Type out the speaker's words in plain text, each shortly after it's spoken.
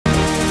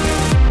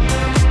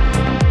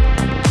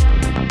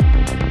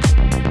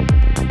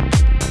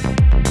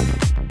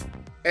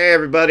Hey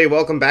everybody,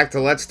 welcome back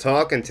to Let's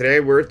Talk, and today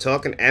we're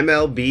talking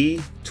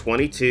MLB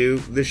 22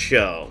 The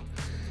Show.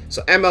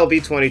 So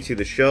MLB 22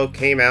 The Show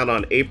came out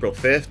on April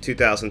 5th,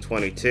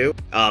 2022,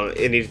 and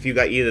if you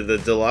got either the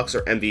Deluxe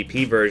or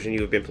MVP version,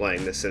 you have been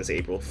playing this since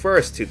April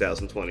 1st,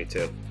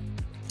 2022.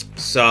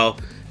 So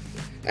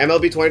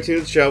MLB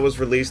 22 The Show was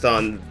released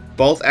on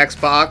both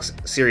Xbox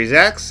Series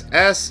X,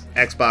 S,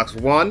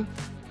 Xbox One,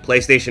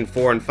 PlayStation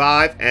 4 and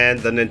 5, and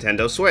the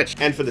Nintendo Switch.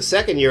 And for the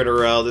second year in a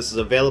row, this is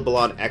available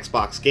on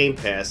Xbox Game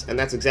Pass, and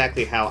that's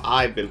exactly how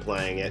I've been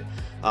playing it.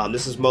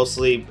 This is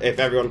mostly, if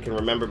everyone can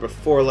remember,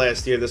 before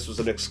last year, this was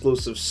an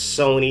exclusive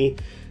Sony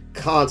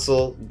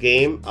console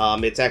game.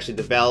 It's actually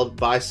developed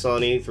by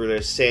Sony through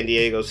their San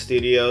Diego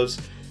studios,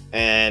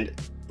 and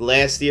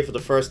last year, for the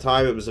first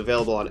time, it was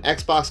available on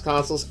Xbox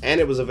consoles,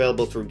 and it was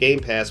available through Game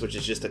Pass, which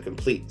is just a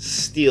complete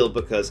steal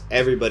because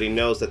everybody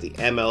knows that the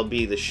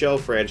MLB The Show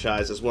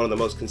franchise is one of the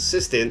most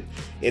consistent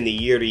in the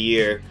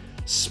year-to-year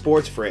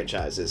sports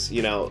franchises.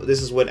 You know,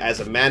 this is what,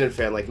 as a Madden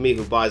fan like me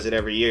who buys it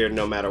every year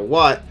no matter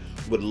what,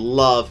 would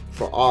love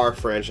for our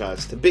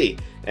franchise to be.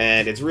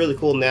 And it's really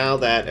cool now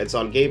that it's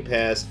on Game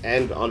Pass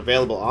and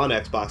available on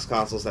Xbox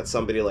consoles that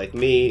somebody like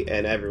me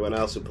and everyone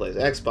else who plays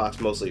Xbox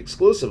mostly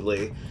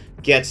exclusively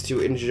gets to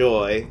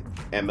enjoy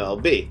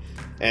MLB.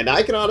 And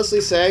I can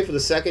honestly say, for the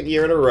second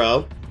year in a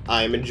row,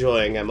 I am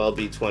enjoying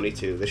MLB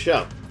 22 The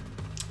Show.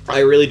 I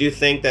really do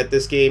think that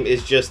this game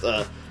is just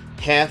a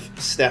half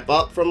step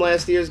up from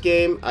last year's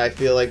game. I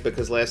feel like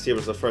because last year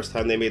was the first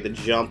time they made the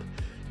jump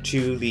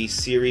to the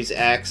Series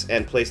X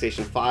and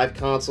PlayStation 5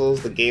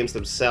 consoles, the games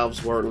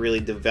themselves weren't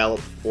really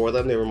developed for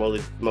them. They were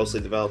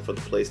mostly developed for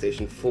the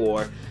PlayStation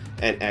 4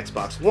 and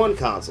Xbox One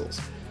consoles.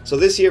 So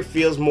this year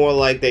feels more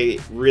like they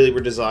really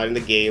were designing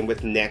the game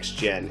with next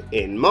gen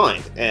in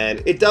mind,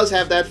 and it does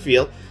have that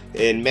feel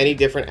in many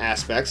different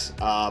aspects.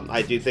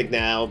 I do think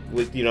now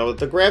with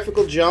the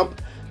graphical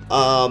jump,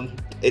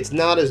 it's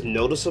not as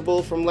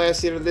noticeable from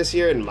last year to this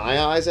year, in my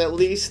eyes at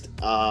least.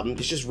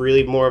 It's just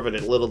really more of a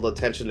little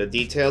attention to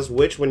details,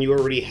 which when you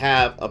already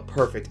have a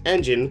perfect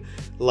engine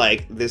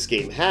like this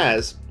game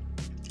has,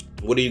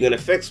 what are you going to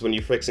fix when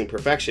you're fixing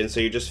perfection? So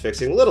you're just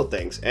fixing little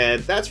things,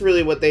 and that's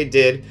really what they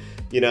did.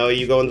 You know,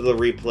 you go into the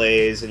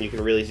replays and you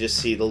can really just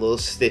see the little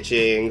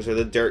stitchings or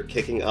the dirt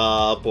kicking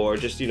up or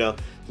just,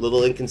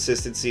 little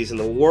inconsistencies in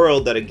the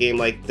world that a game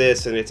like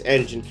this and its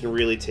engine can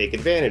really take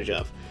advantage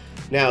of.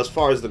 Now, as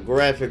far as the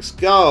graphics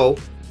go,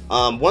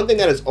 one thing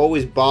that has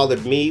always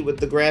bothered me with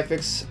the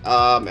graphics,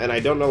 and I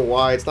don't know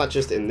why, it's not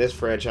just in this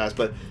franchise,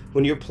 but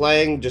when you're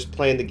just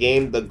playing the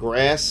game, the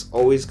grass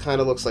always kind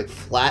of looks like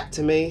flat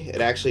to me.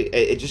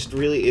 It just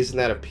really isn't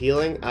that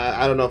appealing.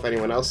 I don't know if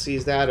anyone else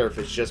sees that or if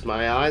it's just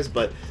my eyes,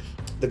 but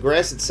the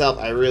grass itself,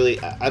 I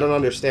don't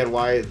understand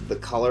why the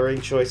coloring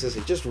choices,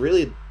 it just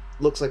really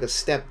looks like a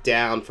step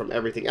down from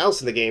everything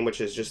else in the game, which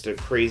is just a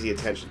crazy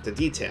attention to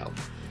detail.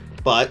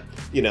 But,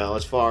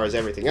 as far as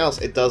everything else,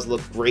 it does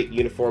look great.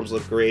 Uniforms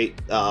look great.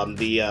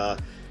 The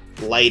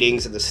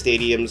lightings and the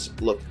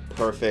stadiums look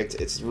perfect.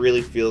 It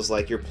really feels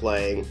like you're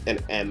playing an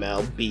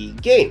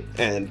MLB game.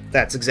 And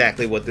that's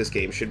exactly what this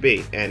game should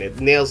be. And it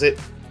nails it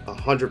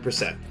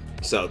 100%.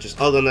 So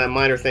just other than that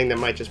minor thing that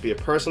might just be a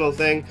personal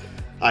thing,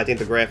 I think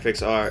the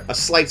graphics are a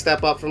slight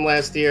step up from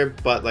last year,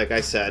 but like I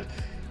said,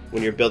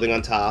 when you're building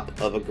on top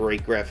of a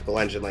great graphical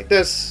engine like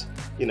this,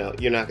 you're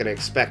not going to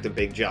expect a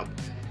big jump.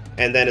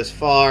 And then as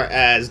far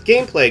as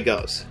gameplay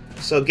goes,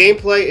 so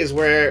gameplay is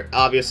where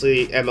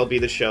obviously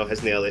MLB The Show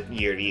has nailed it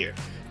year to year.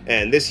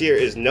 And this year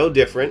is no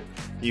different.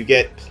 You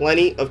get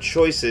plenty of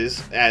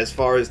choices as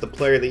far as the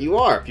player that you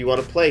are. If you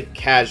want to play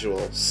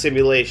casual,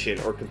 simulation,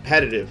 or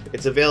competitive,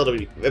 it's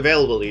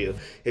available to you.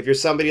 If you're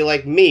somebody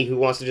like me who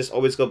wants to just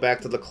always go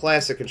back to the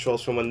classic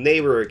controls from when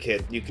they were a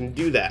kid, you can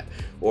do that.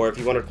 Or if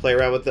you want to play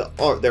around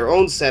with their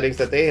own settings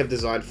that they have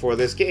designed for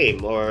this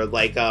game, or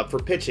like for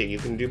pitching, you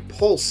can do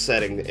pulse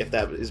setting if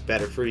that is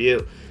better for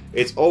you.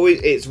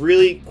 It's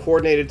really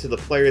coordinated to the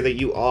player that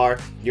you are.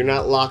 You're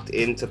not locked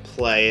in to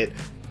play it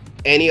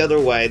any other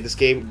way. This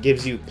game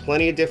gives you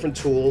plenty of different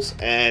tools,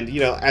 and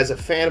as a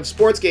fan of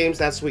sports games,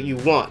 that's what you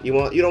want. You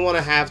don't want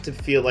to have to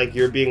feel like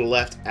you're being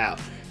left out.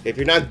 If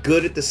you're not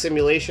good at the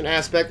simulation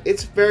aspect,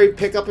 it's very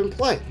pick up and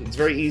play. It's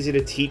very easy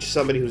to teach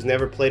somebody who's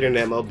never played an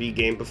MLB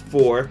game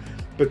before,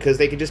 because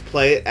they can just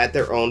play it at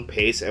their own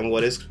pace and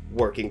what is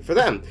working for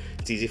them.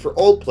 It's easy for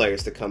old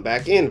players to come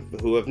back in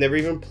who have new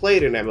even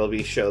played an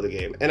MLB Show the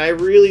game, and I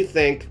really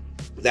think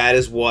that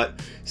is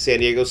what San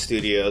Diego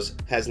Studios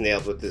has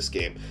nailed with this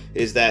game,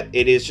 is that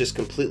it is just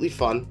completely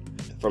fun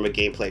from a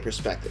gameplay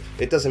perspective.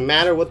 It doesn't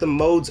matter what the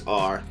modes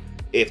are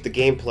if the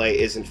gameplay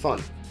isn't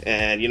fun.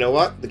 And you know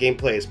what? The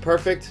gameplay is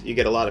perfect. You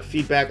get a lot of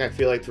feedback, I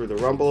feel like, through the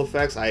rumble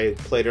effects. I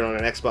played it on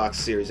an Xbox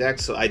Series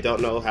X, so I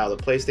don't know how the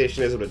PlayStation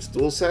is with its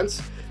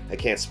DualSense. I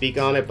can't speak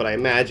on it, but I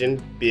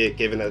imagine,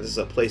 given that this is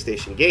a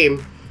PlayStation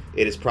game,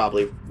 it is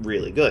probably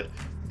really good.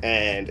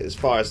 And as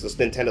far as this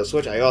Nintendo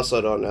Switch, I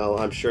also don't know.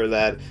 I'm sure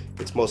that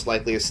it's most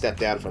likely a step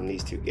down from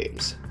these two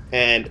games.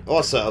 And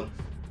also,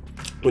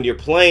 when you're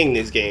playing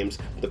these games,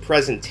 the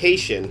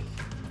presentation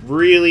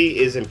really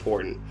is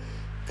important.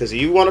 Because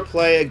you want to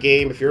play a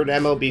game, if you're an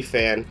MLB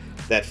fan,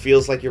 that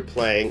feels like you're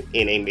playing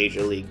in a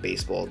Major League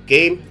Baseball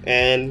game.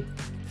 And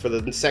for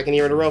the second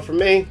year in a row for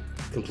me,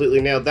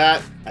 completely nailed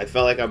that. I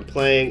felt like I'm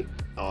playing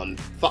on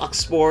Fox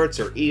Sports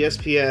or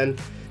ESPN.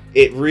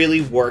 It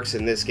really works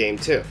in this game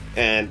too.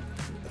 And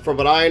from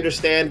what I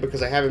understand,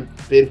 because I haven't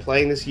been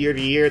playing this year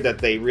to year, that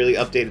they really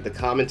updated the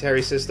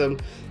commentary system.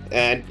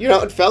 And, you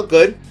know, it felt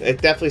good. It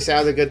definitely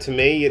sounded good to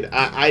me.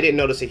 I didn't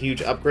notice a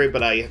huge upgrade,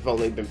 but I have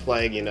only been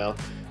playing, you know,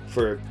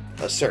 for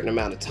a certain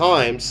amount of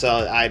time,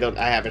 so I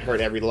haven't heard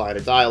every line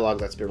of dialogue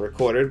that's been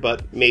recorded,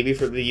 but maybe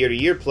for the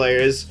year-to-year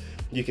players,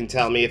 you can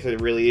tell me if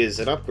it really is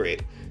an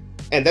upgrade.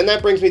 And then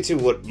that brings me to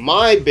what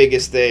my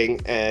biggest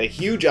thing, and a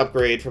huge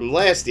upgrade from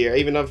last year,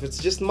 even if it's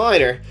just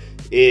minor,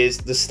 is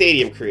the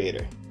Stadium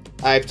Creator.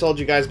 I've told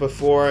you guys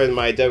before in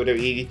my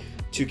WWE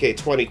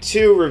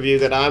 2K22 review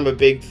that I'm a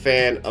big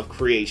fan of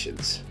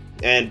creations,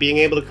 and being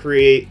able to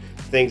create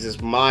things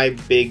is my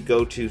big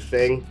go-to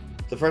thing.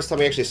 The first time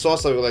we actually saw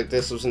something like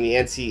this was in the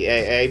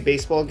NCAA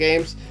baseball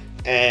games,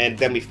 and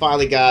then we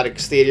finally got a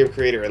Stadium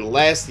Creator in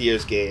last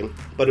year's game,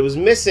 but it was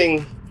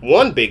missing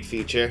one big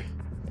feature,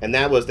 and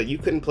that was that you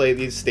couldn't play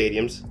these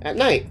stadiums at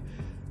night.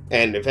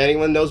 And if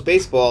anyone knows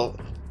baseball,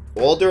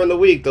 all during the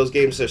week, those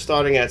games are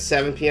starting at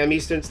 7 p.m.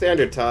 Eastern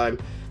Standard Time,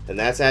 and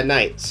that's at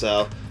night.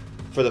 So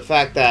for the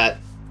fact that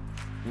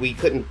we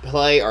couldn't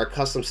play our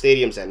custom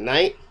stadiums at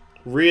night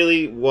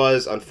really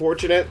was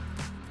unfortunate.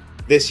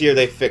 This year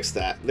they fixed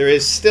that. There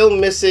is still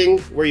missing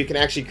where you can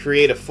actually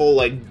create a full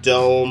like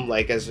dome,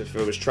 like as if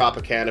it was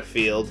Tropicana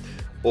Field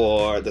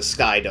or the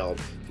Sky Dome.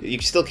 You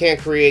still can't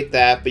create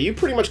that, but you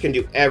pretty much can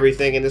do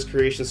everything in this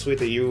creation suite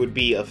that you would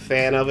be a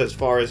fan of as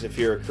far as if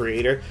you're a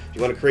creator. If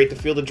you want to create the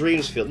Field of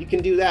Dreams field, you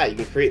can do that. You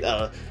can create,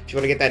 if you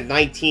want to get that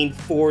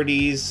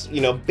 1940s,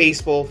 you know,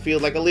 baseball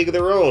field like a League of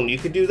Their Own, you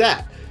can do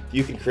that.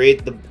 You can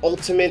create the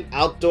ultimate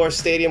outdoor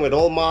stadium with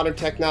all modern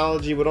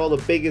technology, with all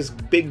the biggest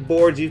big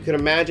boards you can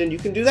imagine. You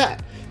can do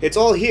that. It's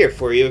all here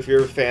for you if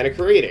you're a fan of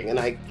creating.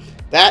 And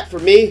that, for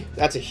me,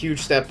 that's a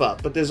huge step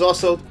up. But there's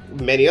also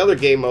many other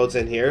game modes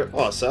in here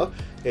also.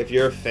 If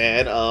you're a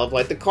fan of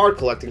like the card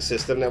collecting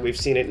system that we've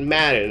seen it in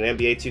Madden and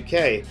NBA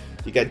 2K,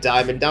 you got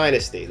Diamond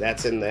Dynasty,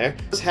 that's in there.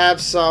 It does have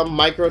some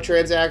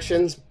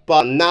microtransactions,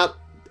 but not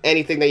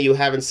anything that you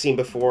haven't seen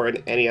before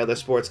in any other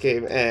sports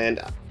game. And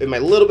in my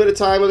little bit of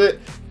time with it,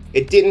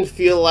 it didn't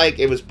feel like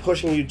it was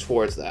pushing you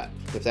towards that,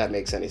 if that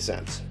makes any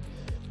sense.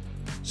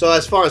 So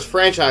as far as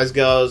franchise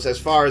goes, as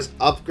far as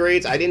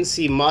upgrades, I didn't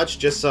see much,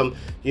 just some,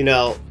 you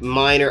know,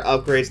 minor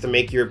upgrades to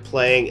make your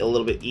playing a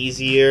little bit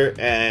easier,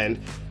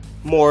 and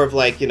more of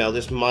like, you know,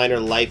 just minor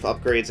life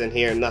upgrades in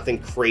here. Nothing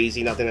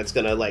crazy, nothing that's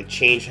gonna like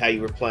change how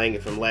you were playing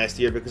it from last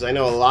year, because I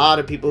know a lot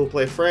of people who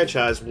play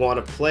franchise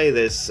want to play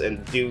this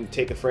and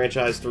take a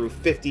franchise through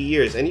 50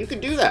 years, and you can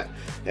do that.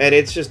 And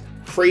it's just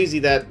crazy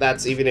that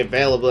that's even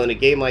available in a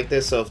game like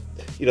this. So,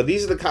 you know,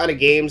 these are the kind of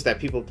games that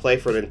people play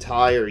for an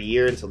entire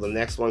year until the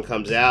next one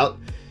comes out.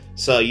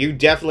 So you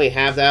definitely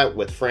have that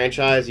with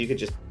franchise. You could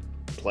just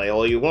play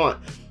all you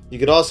want. You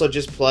could also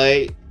just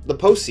play the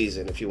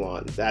postseason if you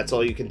want. That's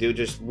all you can do,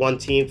 just one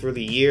team through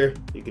the year.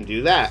 You can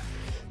do that.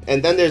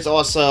 And then there's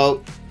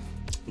also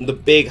the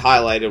big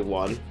highlighted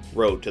one,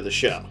 Road to the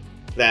Show.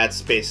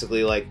 That's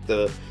basically like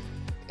the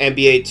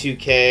NBA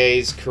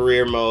 2K's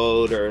career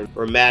mode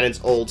or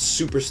Madden's old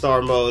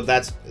superstar mode.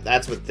 That's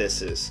what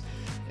this is.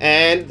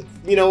 And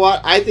you know what?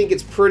 I think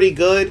it's pretty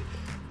good.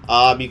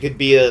 You could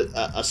be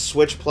a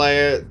switch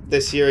player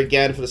this year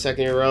again for the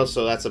second year in a row,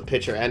 so that's a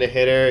pitcher and a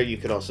hitter. You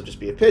could also just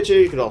be a pitcher.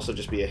 You could also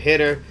just be a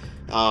hitter.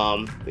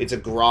 It's a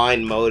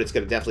grind mode. It's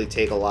going to definitely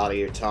take a lot of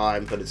your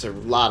time, but it's a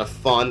lot of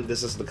fun.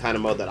 This is the kind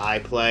of mode that I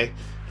play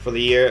for the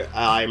year.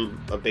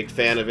 I'm a big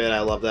fan of it.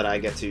 I love that I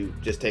get to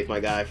just take my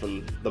guy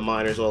from the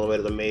minors all the way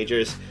to the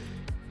majors.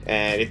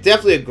 And it's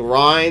definitely a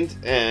grind,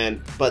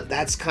 but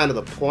that's kind of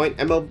the point.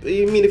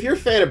 MLB, I mean, if you're a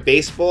fan of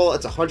baseball,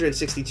 it's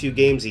 162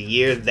 games a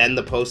year, then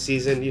the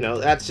postseason, you know,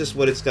 that's just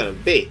what it's going to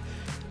be.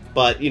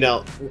 But, you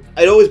know,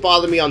 it always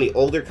bothered me on the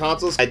older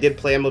consoles. I did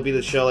play MLB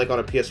The Show, like, on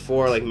a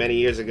PS4, like, many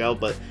years ago,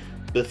 but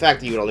the fact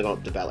that you would only go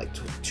up to bat, like,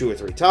 2 or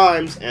 3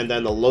 times, and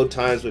then the load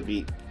times would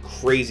be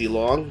crazy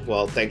long.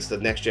 Well, thanks to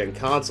next-gen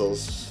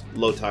consoles,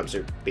 load times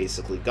are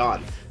basically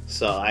gone.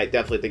 So I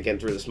definitely think getting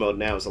through this mode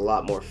now is a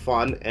lot more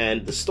fun.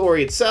 And the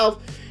story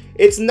itself,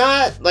 it's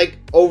not like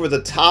over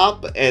the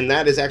top, and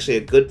that is actually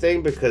a good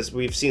thing, because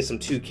we've seen some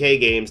 2K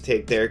games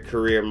take their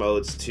career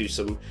modes to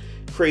some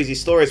crazy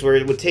stories where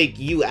it would take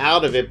you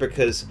out of it,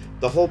 because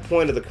the whole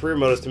point of the career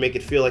mode is to make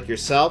it feel like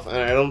yourself, and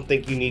I don't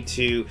think you need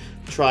to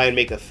try and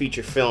make a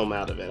feature film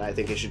out of it. I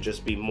think it should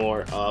just be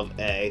more of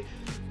a,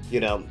 you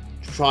know,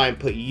 try and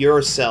put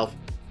yourself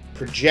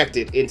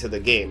projected into the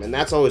game, and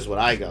that's always what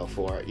I go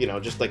for, you know,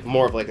 just like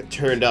more of like a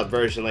turned up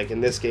version. Like in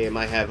this game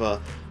I have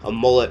a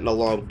mullet and a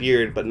long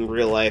beard, but in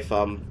real life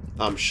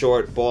I'm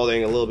short,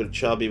 balding, a little bit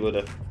chubby with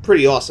a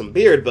pretty awesome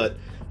beard, but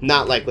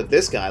not like what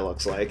this guy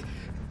looks like.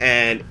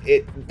 And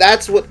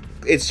that's what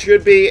it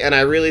should be, and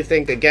I really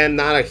think, again,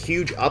 not a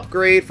huge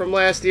upgrade from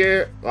last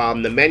year.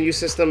 The menu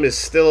system is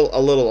still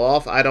a little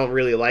off. I don't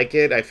really like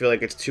it. I feel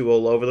like it's too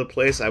all over the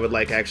place. I would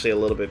like actually a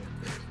little bit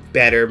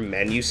better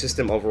menu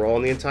system overall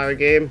in the entire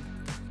game.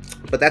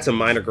 But that's a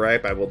minor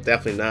gripe. I will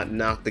definitely not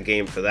knock the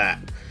game for that.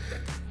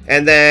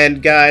 And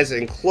then, guys,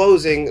 in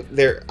closing,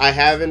 I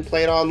haven't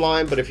played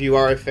online, but if you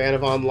are a fan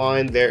of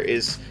online, there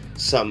is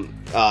some,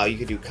 you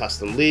can do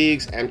custom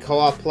leagues and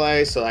co-op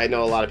play, so I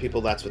know a lot of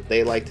people, that's what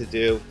they like to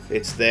do.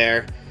 It's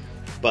there.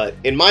 But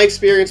in my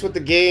experience with the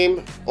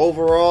game,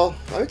 overall,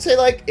 I would say,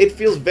 like, it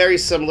feels very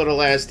similar to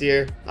last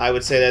year. I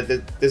would say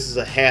that this is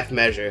a half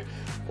measure,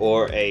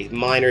 or a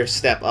minor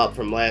step up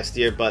from last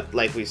year, but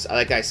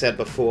like I said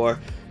before,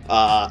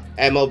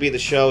 MLB The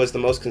Show is the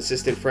most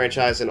consistent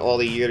franchise in all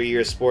the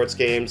year-to-year sports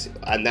games,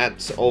 and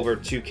that's over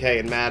 2K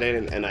and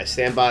Madden, and I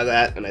stand by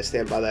that, and I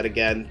stand by that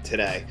again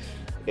today.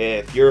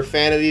 If you're a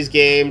fan of these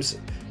games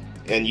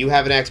and you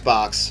have an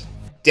Xbox,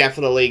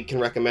 definitely can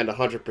recommend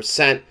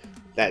 100%.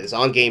 That is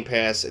on Game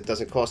Pass. It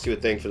doesn't cost you a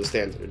thing for the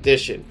standard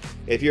edition.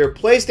 If you're a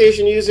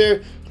PlayStation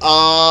user,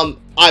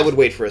 I would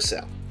wait for a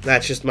sale.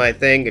 That's just my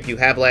thing. If you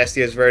have last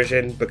year's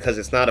version, because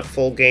it's not a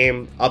full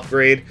game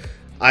upgrade,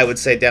 I would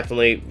say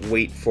definitely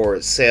wait for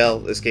a sale.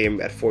 This game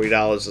at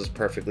 $40 is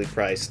perfectly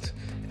priced.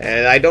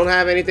 And I don't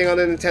have anything on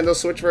the Nintendo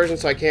Switch version,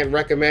 so I can't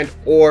recommend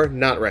or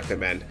not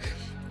recommend.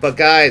 But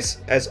guys,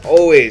 as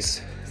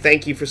always,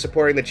 thank you for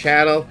supporting the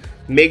channel.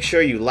 Make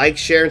sure you like,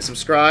 share, and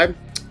subscribe,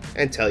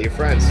 and tell your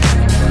friends.